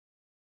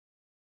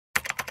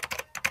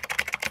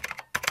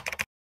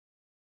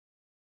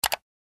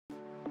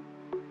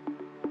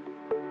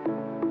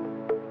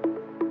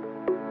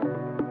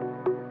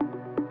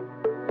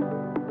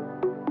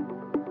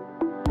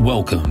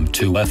Welcome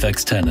to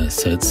FX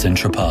Tennis at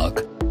Cintra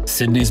Park,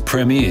 Sydney's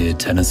premier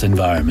tennis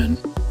environment.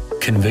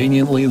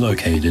 Conveniently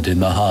located in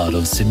the heart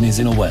of Sydney's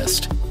inner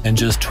west and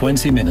just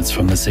 20 minutes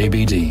from the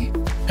CBD,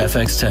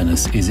 FX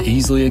Tennis is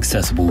easily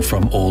accessible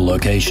from all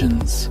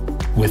locations.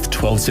 With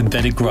 12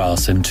 synthetic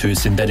grass and 2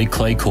 synthetic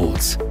clay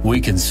courts, we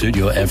can suit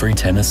your every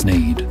tennis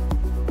need.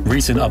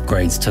 Recent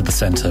upgrades to the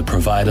centre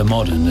provide a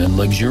modern and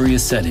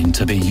luxurious setting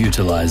to be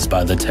utilised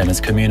by the tennis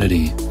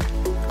community,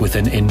 with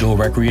an indoor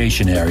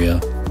recreation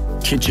area,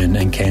 kitchen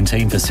and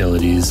canteen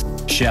facilities,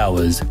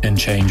 showers and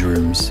change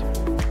rooms.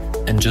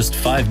 And just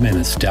 5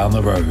 minutes down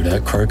the road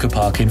at Croker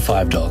Park in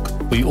Five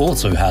Dock, we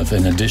also have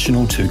an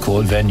additional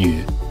 2-court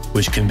venue,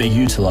 which can be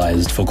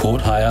utilised for court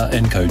hire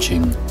and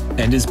coaching,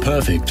 and is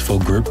perfect for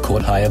group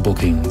court hire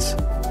bookings.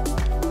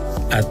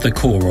 At the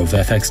core of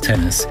FX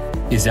Tennis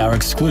is our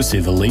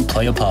exclusive elite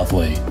player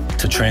pathway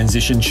to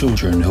transition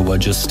children who are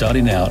just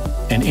starting out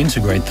and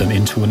integrate them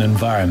into an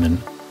environment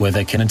where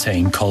they can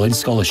attain college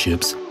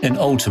scholarships and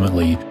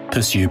ultimately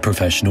pursue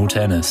professional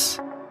tennis.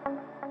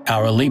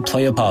 Our elite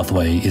player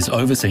pathway is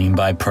overseen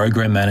by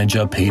Program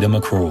Manager Peter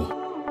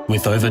McCraw.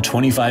 With over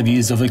 25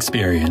 years of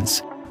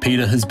experience,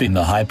 Peter has been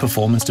the high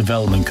performance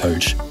development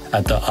coach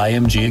at the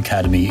IMG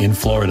Academy in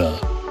Florida,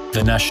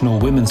 the National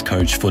Women's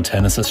Coach for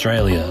Tennis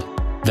Australia,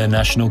 the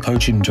National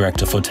Coaching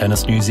Director for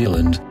Tennis New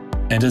Zealand,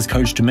 and has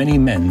coached many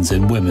men's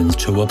and women's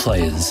tour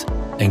players,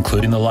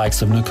 including the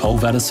likes of Nicole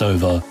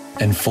Vadisova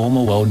and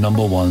former world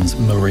number ones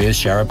Maria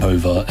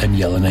Sharapova and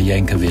Jelena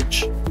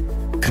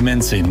Jankovic.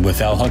 Commencing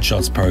with our Hot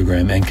Shots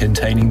program and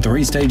containing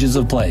 3 stages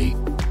of play,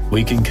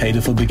 we can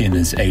cater for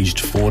beginners aged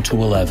 4 to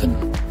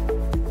 11.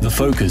 The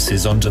focus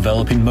is on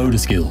developing motor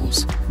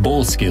skills,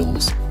 ball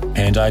skills,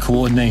 hand-eye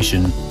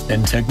coordination,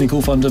 and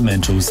technical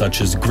fundamentals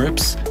such as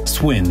grips,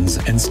 swings,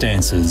 and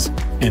stances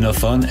in a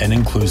fun and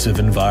inclusive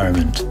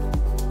environment.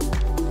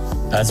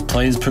 As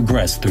players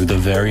progress through the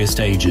various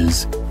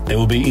stages, they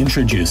will be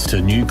introduced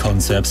to new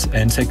concepts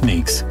and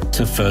techniques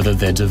to further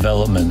their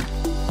development.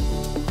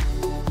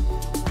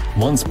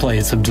 Once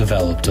players have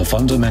developed a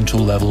fundamental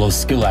level of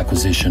skill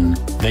acquisition,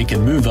 they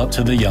can move up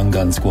to the Young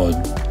Gun squad.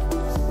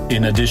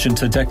 In addition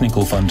to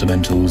technical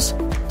fundamentals,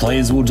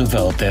 players will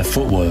develop their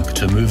footwork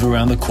to move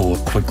around the court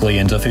quickly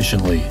and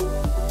efficiently.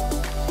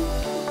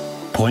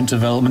 Point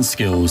development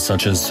skills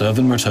such as serve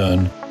and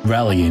return,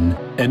 rallying,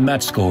 and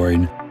match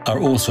scoring are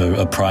also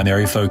a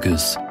primary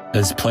focus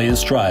as players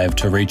strive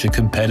to reach a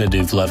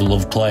competitive level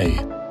of play.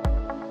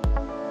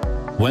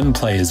 When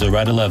players are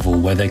at a level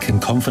where they can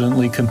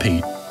confidently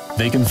compete,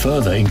 they can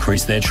further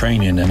increase their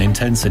training and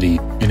intensity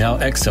in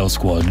our Excel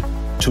squad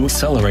to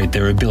accelerate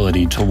their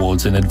ability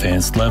towards an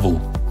advanced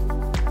level.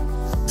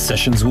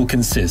 Sessions will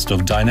consist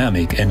of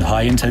dynamic and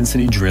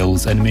high-intensity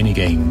drills and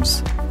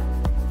mini-games.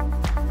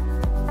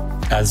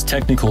 As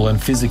technical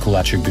and physical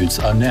attributes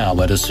are now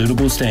at a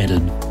suitable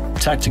standard,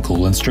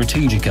 tactical and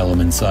strategic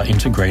elements are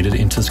integrated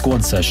into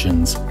squad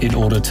sessions in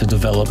order to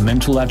develop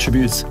mental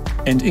attributes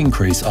and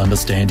increase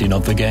understanding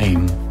of the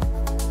game.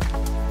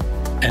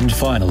 And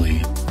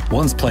finally,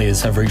 once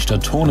players have reached a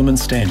tournament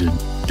standard,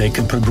 they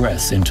can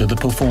progress into the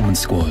Performance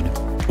Squad,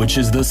 which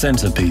is the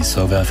centerpiece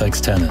of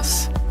FX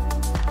Tennis.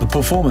 The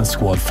Performance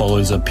Squad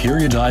follows a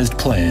periodized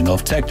plan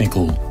of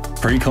technical,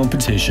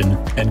 pre-competition,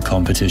 and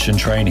competition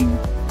training.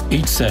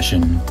 Each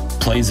session,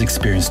 players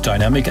experience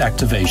dynamic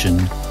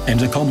activation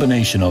and a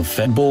combination of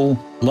fed ball,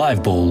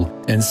 live ball,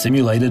 and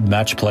simulated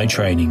match play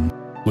training,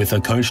 with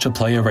a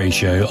coach-to-player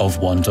ratio of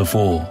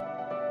 1:4.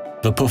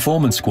 The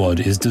Performance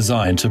Squad is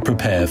designed to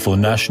prepare for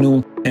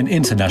national and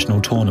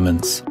international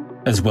tournaments,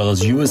 as well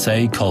as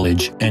USA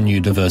college and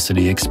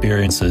university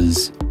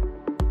experiences.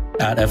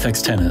 At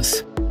FX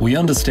Tennis, we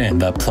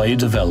understand that player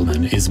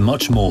development is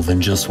much more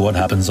than just what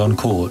happens on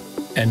court,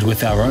 and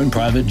with our own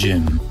private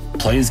gym,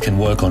 players can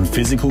work on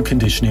physical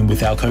conditioning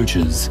with our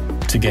coaches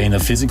to gain a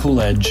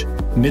physical edge,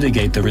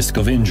 mitigate the risk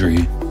of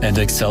injury, and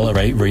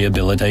accelerate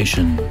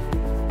rehabilitation.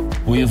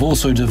 We have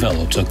also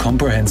developed a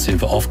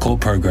comprehensive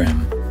off-court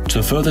program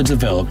to further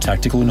develop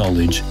tactical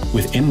knowledge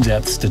with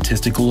in-depth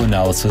statistical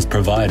analysis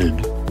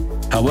provided.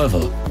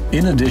 However,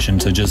 in addition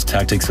to just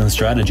tactics and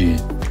strategy,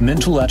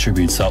 mental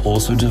attributes are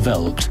also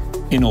developed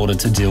in order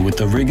to deal with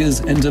the rigors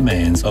and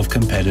demands of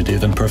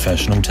competitive and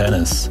professional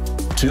tennis,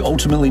 to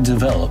ultimately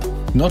develop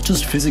not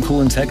just physical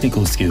and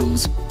technical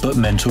skills, but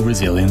mental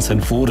resilience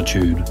and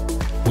fortitude.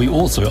 We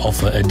also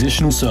offer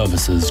additional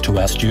services to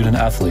our student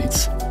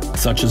athletes,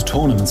 such as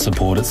tournament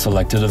support at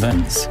selected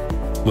events,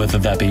 whether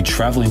that be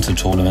traveling to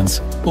tournaments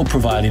or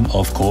providing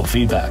off-court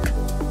feedback,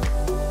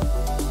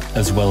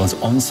 as well as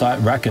on-site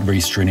racket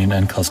restringing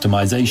and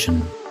customization,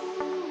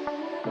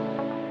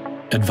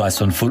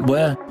 advice on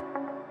footwear,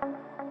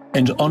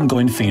 and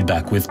ongoing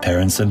feedback with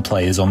parents and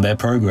players on their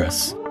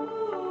progress.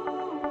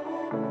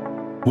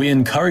 We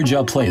encourage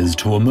our players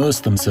to immerse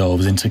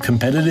themselves into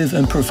competitive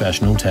and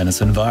professional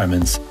tennis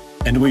environments,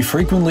 and we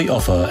frequently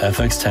offer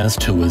FX Tennis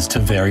tours to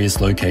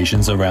various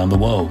locations around the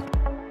world.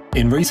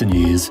 In recent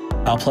years,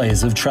 our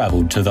players have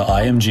traveled to the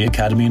IMG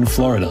Academy in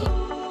Florida,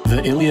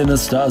 the Ilia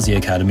Nastase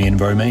Academy in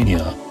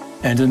Romania,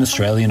 and an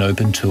Australian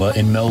Open tour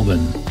in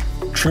Melbourne.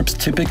 Trips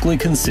typically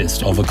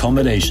consist of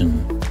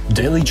accommodation,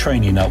 daily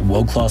training at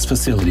world-class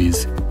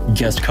facilities,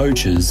 guest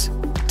coaches,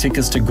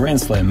 tickets to Grand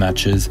Slam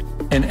matches,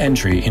 and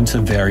entry into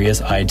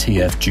various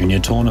ITF junior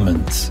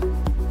tournaments.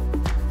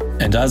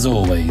 And as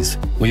always,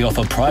 we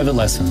offer private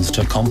lessons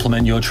to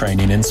complement your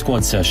training in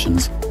squad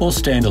sessions or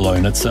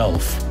standalone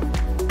itself.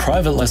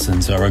 Private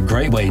lessons are a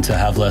great way to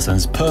have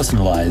lessons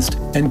personalized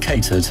and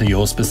cater to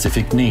your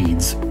specific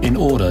needs in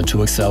order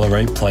to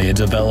accelerate player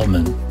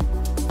development.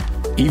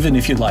 Even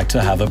if you'd like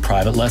to have a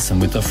private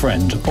lesson with a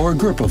friend or a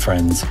group of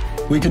friends,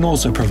 we can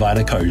also provide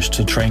a coach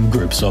to train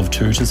groups of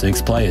 2 to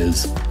 6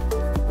 players,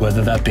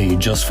 whether that be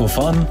just for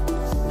fun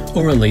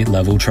or elite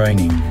level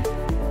training.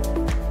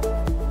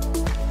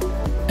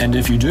 And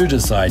if you do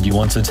decide you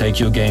want to take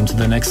your game to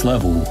the next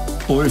level,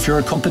 or if you're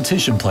a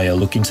competition player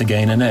looking to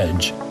gain an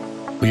edge,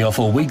 we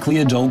offer weekly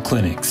adult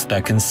clinics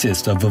that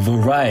consist of a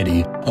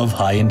variety of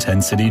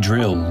high-intensity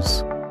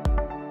drills.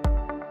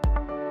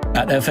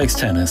 At FX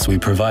Tennis, we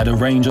provide a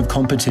range of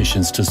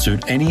competitions to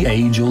suit any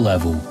age or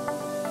level.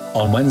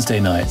 On Wednesday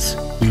nights,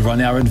 we run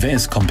our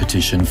advanced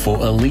competition for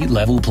elite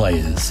level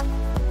players.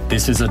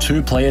 This is a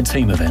 2-player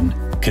team event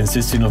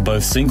consisting of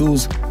both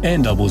singles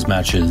and doubles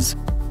matches,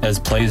 as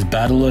players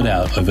battle it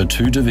out over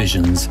 2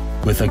 divisions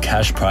with a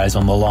cash prize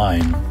on the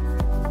line.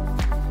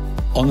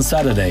 On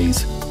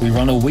Saturdays, we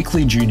run a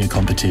weekly junior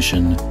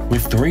competition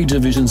with 3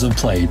 divisions of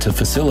play to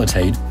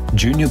facilitate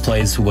junior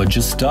players who are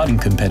just starting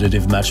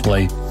competitive match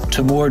play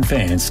to more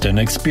advanced and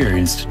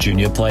experienced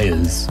junior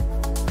players.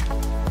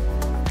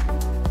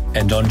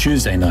 And on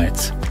Tuesday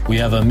nights, we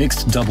have a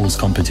mixed doubles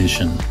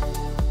competition.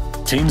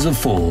 Teams of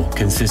 4,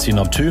 consisting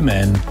of 2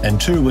 men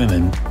and 2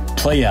 women,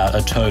 play out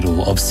a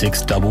total of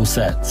 6 double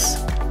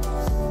sets.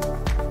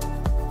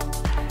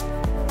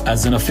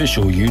 As an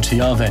official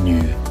UTR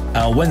venue,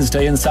 our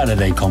Wednesday and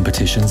Saturday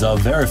competitions are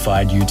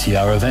verified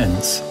UTR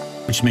events,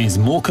 which means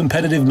more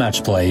competitive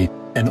match play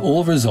and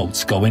all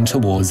results going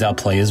towards our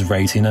players'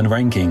 rating and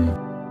ranking.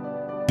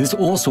 This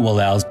also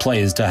allows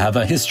players to have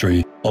a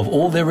history of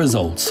all their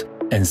results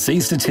and see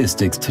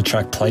statistics to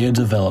track player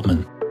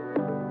development.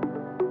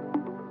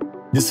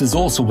 This has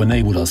also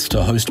enabled us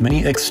to host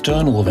many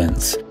external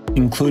events,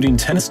 including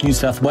Tennis New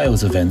South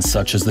Wales events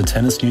such as the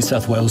Tennis New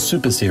South Wales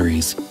Super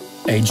Series,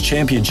 Age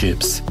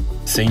Championships,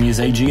 Seniors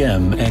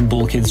AGM and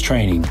Ball Kids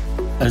Training,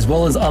 as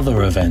well as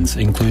other events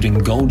including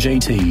Gold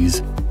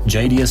JTs,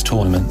 JDS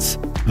tournaments,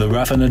 the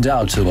Rafa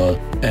Nadal Tour,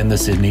 and the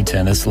Sydney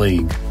Tennis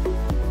League.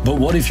 But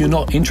what if you're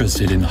not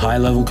interested in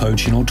high-level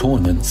coaching or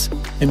tournaments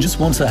and just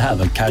want to have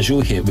a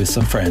casual hit with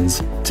some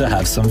friends to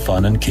have some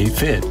fun and keep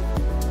fit?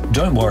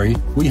 Don't worry,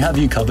 we have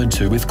you covered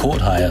too with court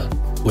hire,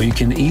 where you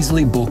can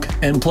easily book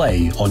and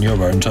play on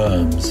your own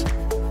terms.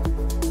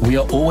 We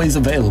are always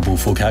available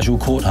for casual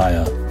court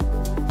hire.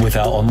 With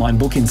our online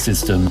booking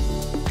system,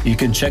 you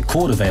can check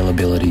court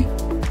availability,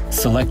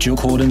 select your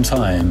court and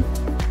time,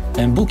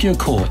 and book your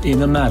court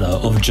in a matter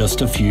of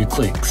just a few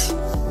clicks.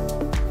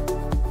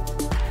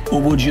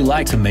 Or would you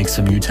like to make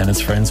some new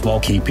tennis friends while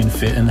keeping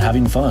fit and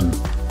having fun?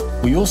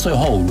 We also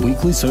hold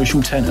weekly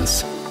social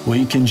tennis, where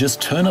you can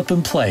just turn up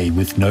and play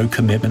with no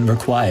commitment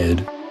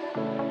required.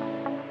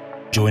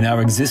 Join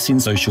our existing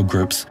social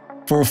groups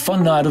for a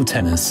fun night of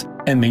tennis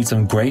and meet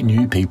some great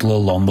new people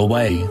along the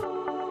way.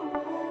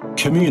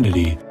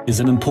 Community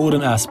is an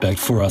important aspect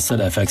for us at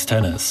FX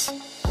Tennis,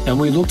 and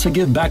we look to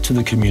give back to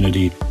the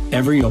community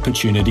every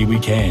opportunity we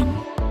can.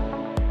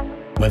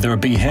 Whether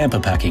it be hamper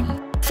packing,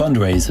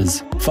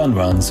 fundraisers, fun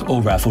runs,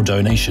 or raffle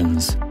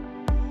donations.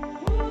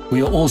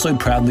 We are also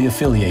proudly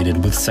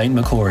affiliated with St.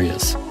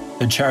 Macorius,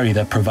 a charity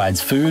that provides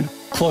food,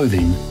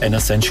 clothing, and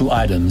essential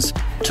items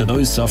to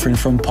those suffering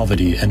from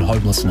poverty and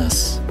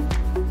homelessness.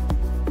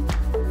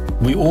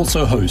 We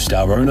also host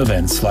our own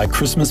events like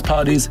Christmas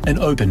parties and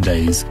open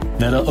days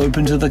that are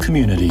open to the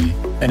community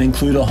and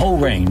include a whole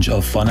range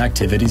of fun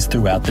activities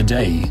throughout the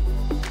day.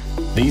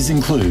 These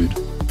include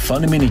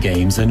fun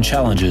mini-games and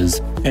challenges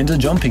and a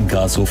jumping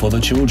castle for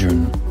the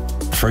children,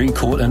 free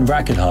court and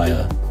racket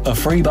hire, a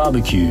free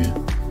barbecue,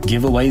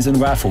 giveaways and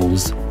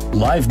raffles,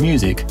 live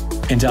music,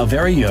 and our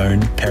very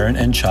own parent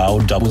and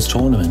child doubles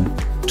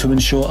tournament to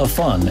ensure a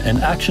fun and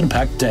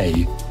action-packed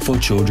day for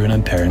children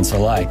and parents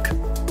alike.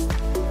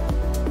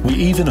 We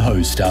even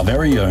host our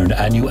very own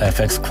annual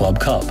FX Club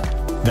Cup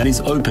that is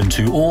open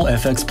to all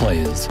FX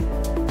players,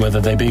 whether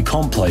they be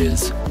comp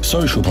players,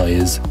 social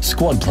players,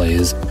 squad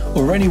players,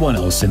 or anyone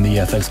else in the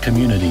FX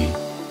community.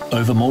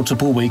 Over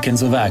multiple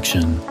weekends of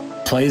action,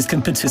 players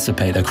can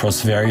participate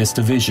across various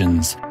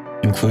divisions,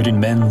 including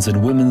men's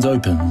and women's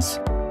opens,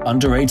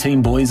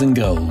 under-18 boys and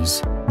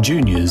girls,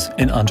 juniors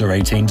and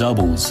under-18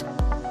 doubles,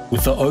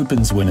 with the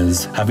opens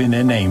winners having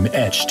their name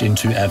etched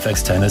into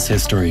FX Tennis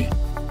history.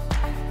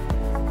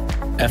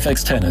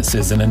 FX Tennis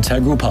is an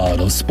integral part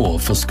of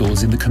sport for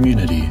schools in the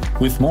community,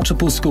 with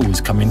multiple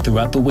schools coming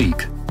throughout the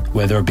week,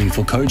 whether it be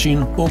for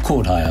coaching or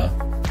court hire.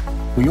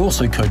 We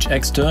also coach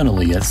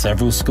externally at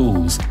several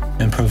schools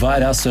and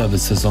provide our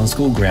services on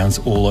school grounds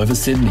all over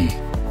Sydney.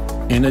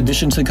 In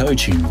addition to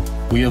coaching,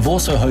 we have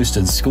also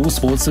hosted school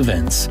sports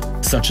events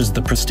such as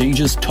the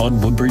prestigious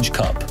Todd Woodbridge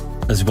Cup,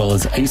 as well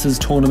as ACES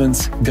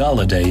tournaments,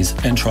 gala days,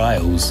 and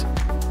trials.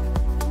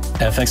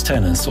 FX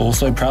Tennis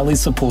also proudly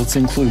supports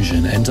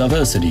inclusion and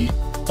diversity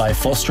by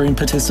fostering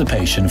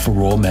participation for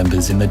all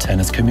members in the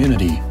tennis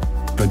community,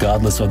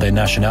 regardless of their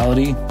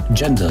nationality,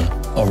 gender,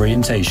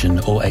 orientation,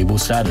 or able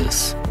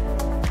status.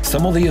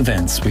 Some of the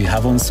events we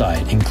have on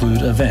site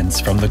include events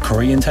from the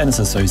Korean Tennis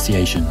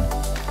Association,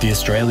 the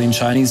Australian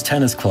Chinese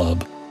Tennis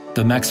Club,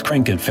 the Max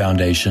Cricket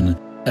Foundation,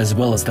 as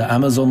well as the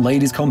Amazon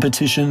Ladies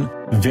Competition,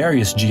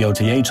 various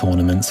GLTA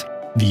tournaments,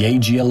 the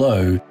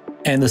AGLO,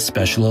 and the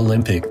Special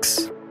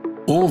Olympics.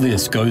 All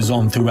this goes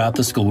on throughout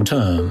the school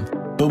term,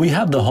 but we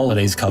have the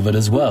holidays covered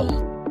as well.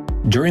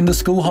 During the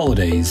school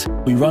holidays,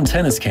 we run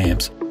tennis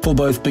camps for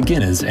both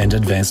beginners and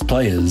advanced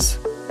players.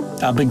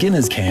 Our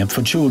beginners camp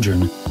for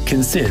children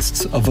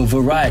consists of a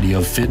variety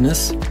of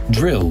fitness,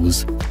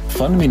 drills,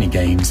 fun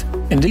mini-games,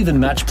 and even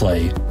match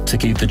play to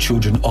keep the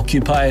children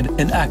occupied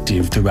and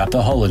active throughout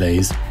the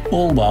holidays,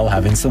 all while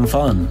having some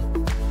fun.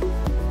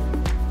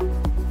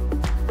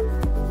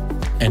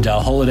 And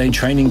our holiday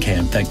training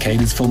camp that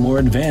caters for more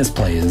advanced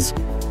players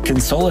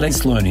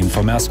consolidates learning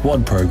from our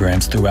squad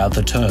programs throughout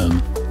the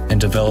term and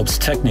develops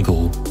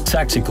technical,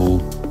 tactical,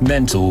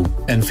 mental,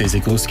 and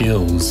physical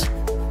skills.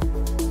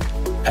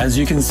 As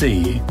you can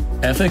see,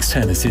 FX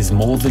Tennis is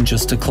more than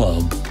just a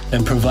club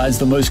and provides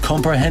the most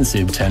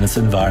comprehensive tennis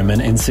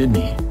environment in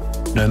Sydney.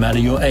 No matter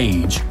your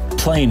age,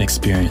 playing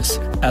experience,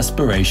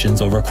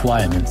 aspirations, or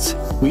requirements,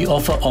 we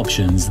offer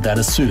options that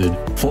are suited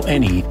for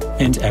any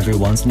and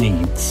everyone's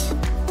needs.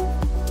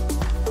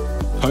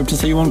 Hope to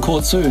see you on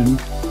court soon.